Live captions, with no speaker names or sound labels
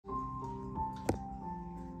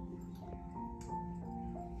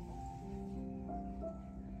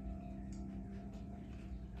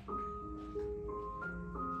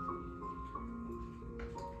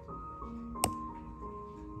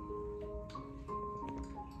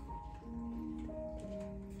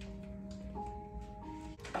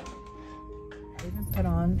I even put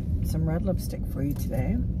on some red lipstick for you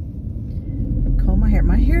today. Comb my hair.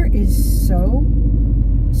 My hair is so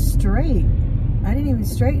straight. I didn't even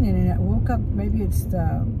straighten it, and I woke up, maybe it's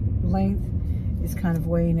the length is kind of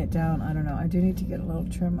weighing it down. I don't know. I do need to get a little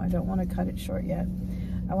trim. I don't want to cut it short yet.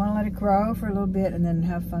 I want to let it grow for a little bit and then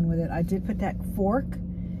have fun with it. I did put that fork.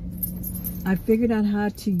 I figured out how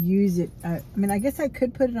to use it. I mean, I guess I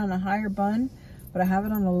could put it on a higher bun, but I have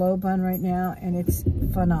it on a low bun right now, and it's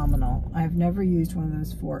phenomenal. I've never used one of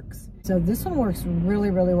those forks. So this one works really,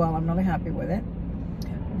 really well. I'm really happy with it.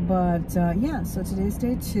 But yeah, so today's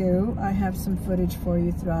day 2. I have some footage for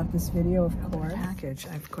you throughout this video, of course. Package.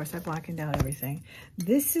 Of course, I blackened out everything.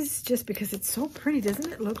 This is just because it's so pretty.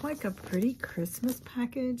 Doesn't it look like a pretty Christmas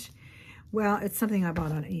package? Well, it's something I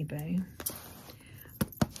bought on eBay.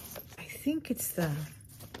 I think it's the...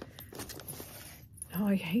 Oh,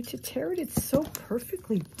 I hate to tear it. It's so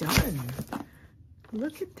perfectly done.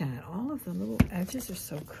 Look at that. All of the little edges are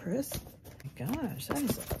so crisp. Oh my gosh, that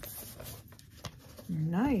is a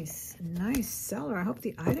nice seller. I hope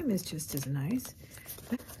the item is just as nice.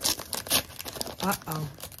 Uh-oh.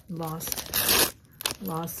 Lost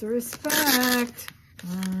the respect.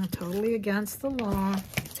 Totally against the law.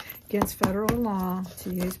 Against federal law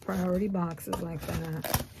to use priority boxes like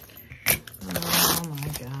that. Oh my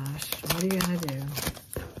gosh. What are you gonna do?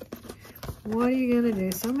 What are you gonna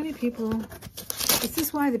do? So many people. This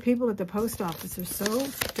is why the people at the post office are so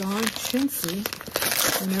darn chintzy.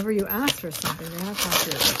 Whenever you ask for something, they act like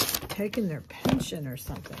you're taking their pension or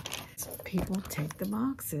something. So people take the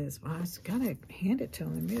boxes. Well, I was gonna hand it to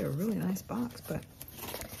them. They made a really nice box, but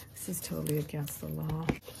this is totally against the law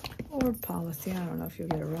or policy. I don't know if you'll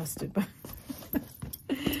get arrested, but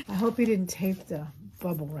I hope you didn't tape the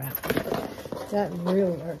bubble wrap. That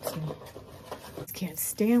really irks me. I can't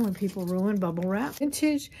stand when people ruin bubble wrap.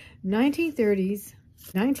 Vintage 1930s,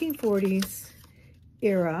 1940s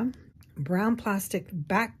era brown plastic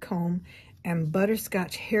back comb and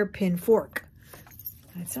butterscotch hairpin fork.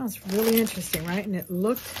 That sounds really interesting, right? And it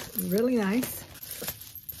looked really nice.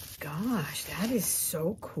 Gosh, that is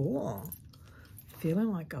so cool.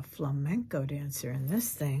 Feeling like a flamenco dancer in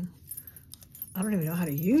this thing. I don't even know how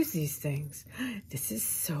to use these things. This is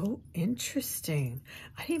so interesting.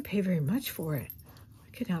 I didn't pay very much for it.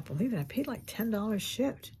 I could not believe it. I paid like $10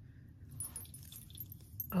 shipped.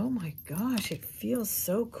 Oh my gosh, it feels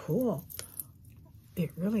so cool.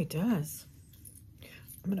 It really does.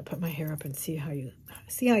 I'm gonna put my hair up and see how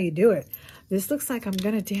you do it. This looks like I'm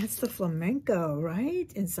gonna dance the flamenco, right?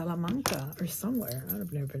 In Salamanca or somewhere.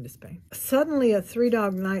 I've never been to Spain. Suddenly a Three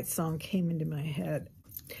Dog Night song came into my head.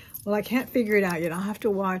 Well, I can't figure it out yet. I'll have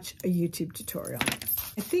to watch a YouTube tutorial.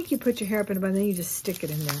 I think you put your hair up in a bun, then you just stick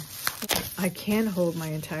it in there. I can hold my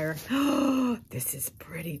entire... Oh, this is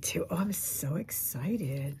pretty too. Oh, I'm so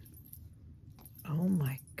excited. Oh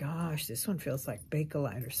my gosh, this one feels like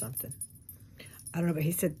Bakelite or something. I don't know, but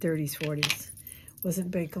he said 30s, 40s.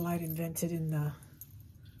 Wasn't Bakelite invented in the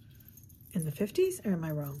 50s, or am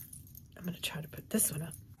I wrong? I'm gonna try to put this one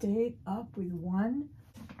up. Stayed up with one.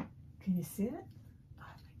 Can you see it?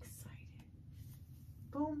 I'm excited.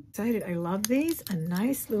 Boom. Excited. I love these. A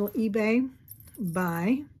nice little eBay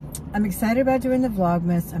buy. I'm excited about doing the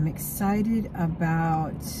Vlogmas. I'm excited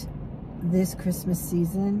about this Christmas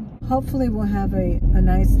season. Hopefully we'll have a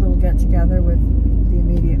nice little get together with the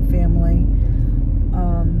immediate family.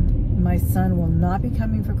 My son will not be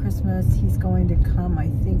coming for Christmas. He's going to come, I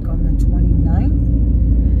think, on the 29th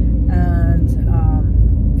and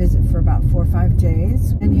visit for about 4 or 5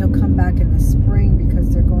 days. And he'll come back in the spring because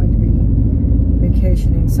they're going to be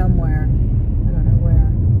vacationing somewhere. I don't know where.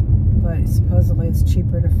 But supposedly it's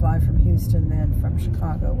cheaper to fly from Houston than from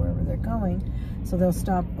Chicago, wherever they're going. So they'll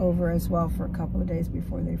stop over as well for a couple of days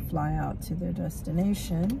before they fly out to their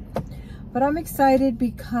destination. But I'm excited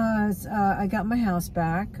because I got my house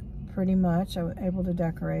back, pretty much. I was able to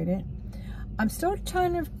decorate it. I'm still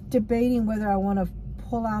kind of debating whether I want to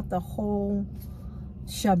pull out the whole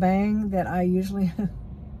shebang that I usually...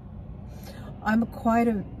 I'm quite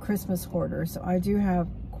a Christmas hoarder, so I do have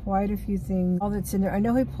quite a few things. All that's in there. I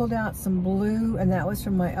know he pulled out some blue, and that was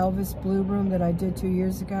from my Elvis blue room that I did 2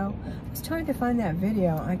 years ago. I was trying to find that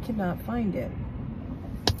video. I could not find it.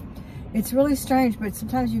 It's really strange, but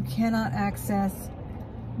sometimes you cannot access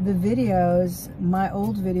the videos, my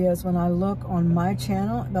old videos, when I look on my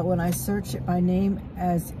channel, but when I search it by name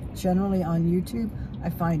as generally on YouTube, I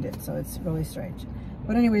find it. So it's really strange.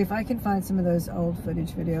 But anyway, if I can find some of those old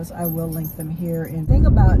footage videos, I will link them here. And the thing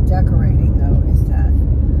about decorating, though, is that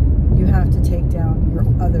you have to take down your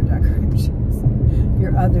other decorations,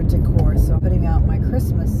 your other decor. So I'm putting out my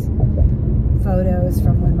Christmas photos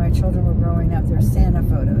from when my children were growing up. They're Santa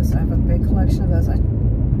photos. I have a big collection of those. I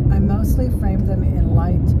mostly framed them in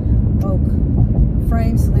light oak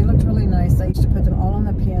frames, so they looked really nice. I used to put them all on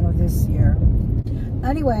the piano this year.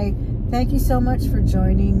 Anyway, thank you so much for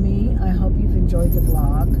joining me. I hope you've enjoyed the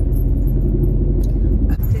vlog.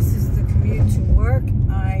 This is the commute to work.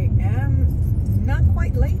 I am not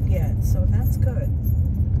quite late yet, so that's good.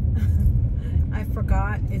 I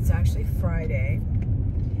forgot it's actually Friday,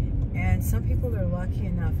 and some people are lucky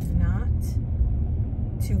enough not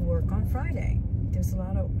to work on Friday. There's a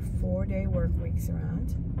lot of 4-day work weeks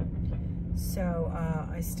around. So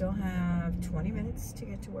I still have 20 minutes to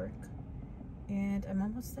get to work, and I'm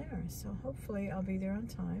almost there. So hopefully I'll be there on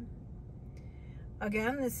time.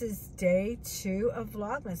 Again, this is day 2 of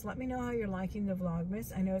Vlogmas. Let me know how you're liking the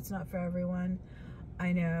Vlogmas. I know it's not for everyone.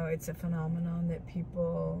 I know it's a phenomenon that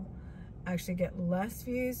people actually get less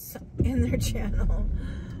views in their channel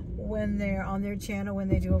when they're on their channel when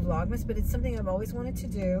they do a Vlogmas, but it's something I've always wanted to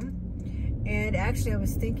do. And actually I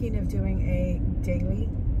was thinking of doing a daily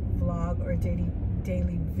vlog or a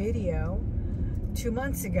daily video 2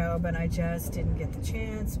 months ago, but I just didn't get the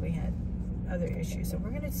chance. We had other issues. So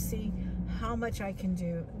we're going to see how much I can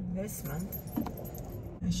do this month.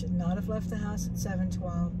 I should not have left the house at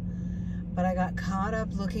 7:12, but I got caught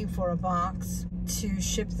up looking for a box to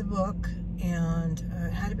ship the book, and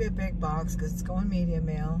it had to be a big box because it's going media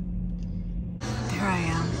mail. There I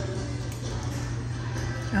am.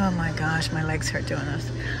 Oh my gosh, my legs hurt doing this.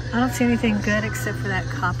 I don't see anything good except for that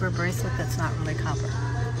copper bracelet that's not really copper.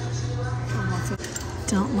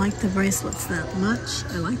 Don't like the bracelets that much.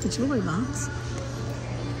 I like the jewelry box.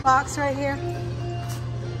 Box right here.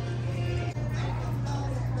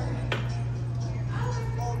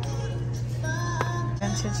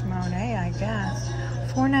 Vintage Monet, I guess.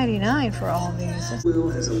 $4.99 for all these. Goodwill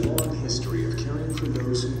has a long history of caring for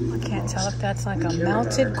those who I can't tell if that's like a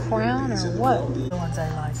melted crown or what. The ones I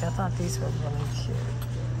liked. I thought these were really cute.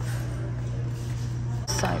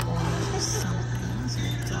 Sideboard or something.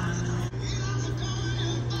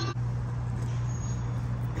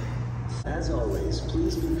 As always,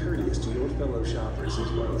 please be courteous to your fellow shoppers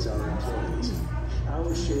as well as our employees.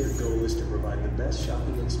 Our shared goal is to provide the best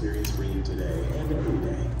shopping experience for you today and every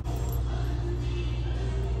day.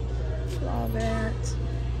 Love it.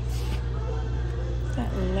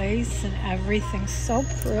 That lace and everything, so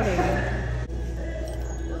pretty.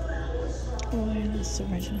 Oh, and it's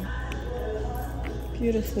original.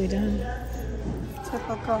 Beautifully done.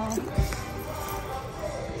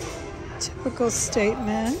 Typical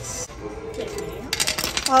statements.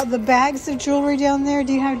 The bags of jewelry down there,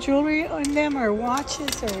 do you have jewelry on them or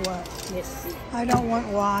watches or what? Yes. I don't want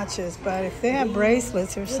watches, but if they have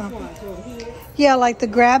bracelets or something. Yeah, like the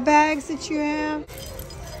grab bags that you have.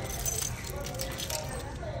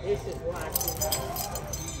 This is watches.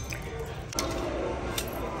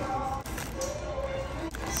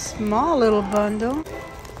 Small little bundle.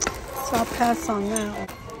 So I'll pass on that one.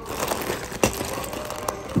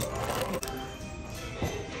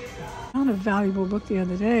 I found a valuable book the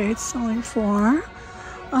other day. It's selling for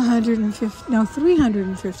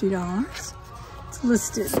 $350. It's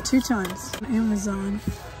listed 2 times on Amazon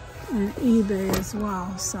and eBay as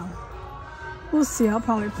well. So we'll see. I'll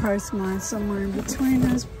probably price mine somewhere in between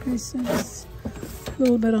those prices. A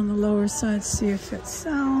little bit on the lower side, see if it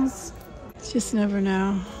sells. Just never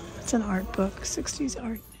know. It's an art book, 60s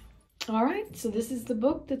art. All right, so this is the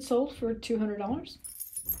book that sold for $200.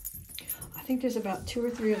 I think there's about 2 or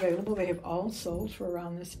 3 available. They have all sold for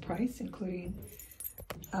around this price, including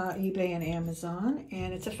eBay and Amazon.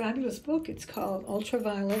 And it's a fabulous book. It's called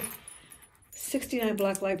Ultraviolet, 69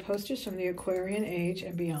 Blacklight Posters from the Aquarian Age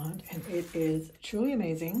and Beyond. And it is truly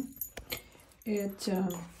amazing. It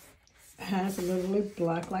has literally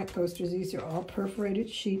blacklight posters. These are all perforated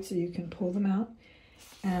sheets, so you can pull them out.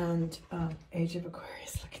 And Age of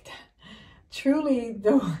Aquarius, look at that. Truly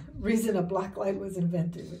the reason a blacklight was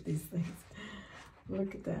invented with these things.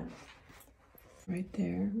 Look at that. Right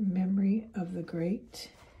there, memory of the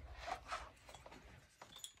great.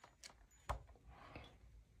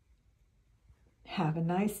 Have a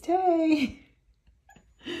nice day.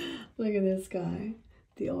 Look at this guy,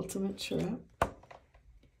 the ultimate trip.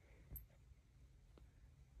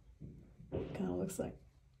 Kind of looks like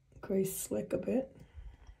gray slick a bit.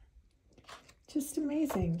 Just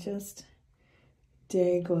amazing, just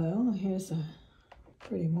day glow. Here's a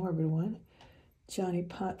pretty morbid one. Johnny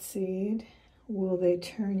Potseed, will they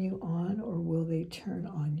turn you on or will they turn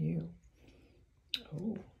on you?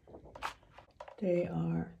 Oh, they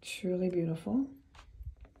are truly beautiful.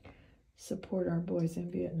 Support our boys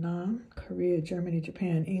in Vietnam, Korea, Germany,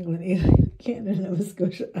 Japan, England, Italy, Canada, Nova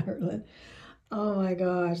Scotia, Ireland. Oh my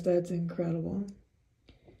gosh, that's incredible.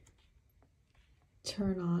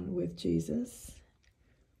 Turn on with Jesus.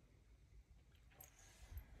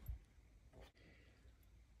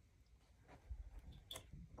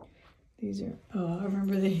 These are, oh, I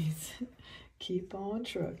remember these. Keep on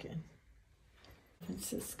trucking.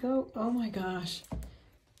 Francisco, oh my gosh.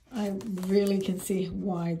 I really can see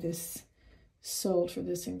why this sold for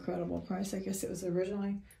this incredible price. I guess it was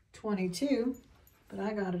originally $22, but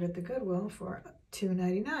I got it at the Goodwill for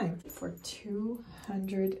 $2.99 for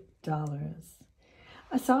 $200.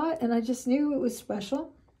 I saw it and I just knew it was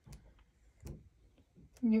special. I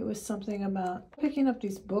knew it was something about picking up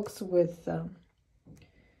these books with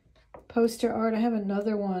poster art. I have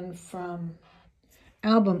another one from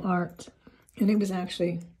album art, and it was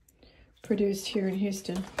actually produced here in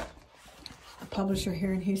Houston, a publisher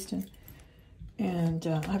here in Houston, and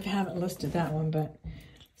I haven't listed that one, but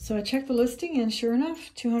so I checked the listing, and sure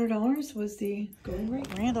enough, $200 was the going rate.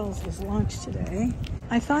 Randall's was launched today.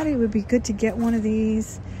 I thought it would be good to get one of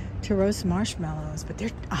these to roast marshmallows, but they're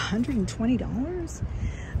 $120.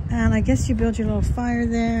 And I guess you build your little fire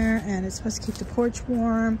there, and it's supposed to keep the porch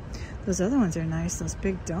warm. Those other ones are nice, those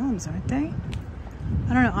big domes, aren't they?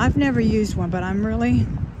 I don't know, I've never used one, but I'm really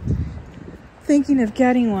thinking of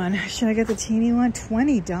getting one. Should I get the teeny one?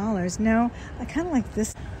 $20. No, I kind of like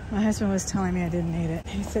this. My husband was telling me I didn't need it.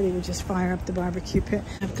 He said he would just fire up the barbecue pit.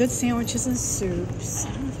 I have good sandwiches and soups.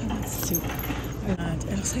 I don't know if I want soup. And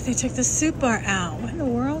it looks like they took the soup bar out. What in the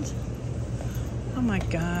world? Oh my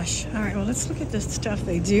gosh. All right, well, let's look at the stuff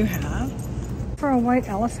they do have. For a white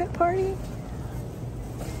elephant party?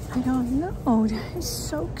 I don't know. That is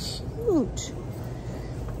so cute.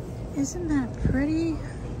 Isn't that pretty?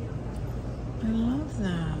 I love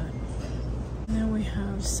that. And then we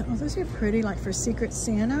have some, oh, those are pretty, like for Secret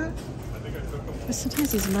Santa. But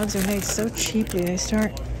sometimes these mugs are made so cheaply, they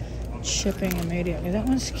start chipping immediately. That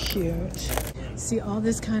one's cute. See, all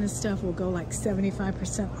this kind of stuff will go like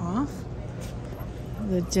 75% off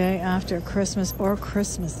the day after Christmas or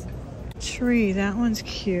Christmas tree. That one's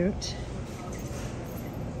cute.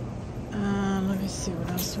 Let me see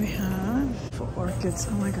what else we have for orchids.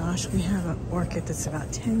 Oh my gosh, we have an orchid that's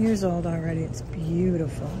about 10 years old already. It's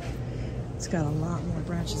beautiful. It's got a lot more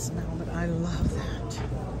branches now, but I love that.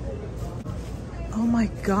 Oh my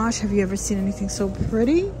gosh, have you ever seen anything so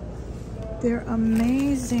pretty? They're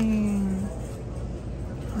amazing.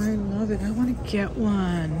 I love it. I want to get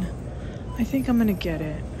one. I think I'm gonna get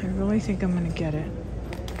it. I really think I'm gonna get it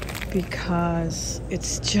because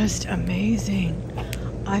it's just amazing.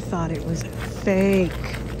 I thought it was fake.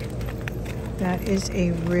 That is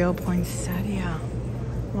a real poinsettia.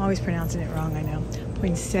 I'm always pronouncing it wrong, I know.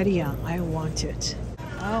 Poinsettia, I want it.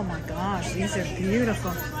 Oh my gosh, these are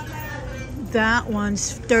beautiful. That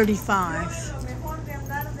one's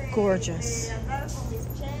 $35. Gorgeous.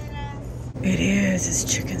 It is, it's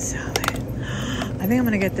chicken salad. I think I'm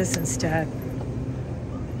gonna get this instead.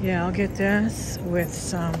 Yeah, I'll get this with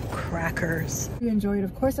some crackers. If you enjoyed,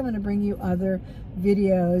 of course, I'm gonna bring you other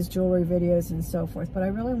videos, jewelry videos and so forth, but I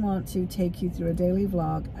really want to take you through a daily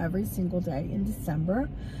vlog every single day in December,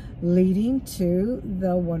 leading to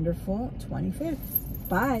the wonderful 25th.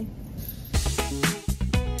 Bye.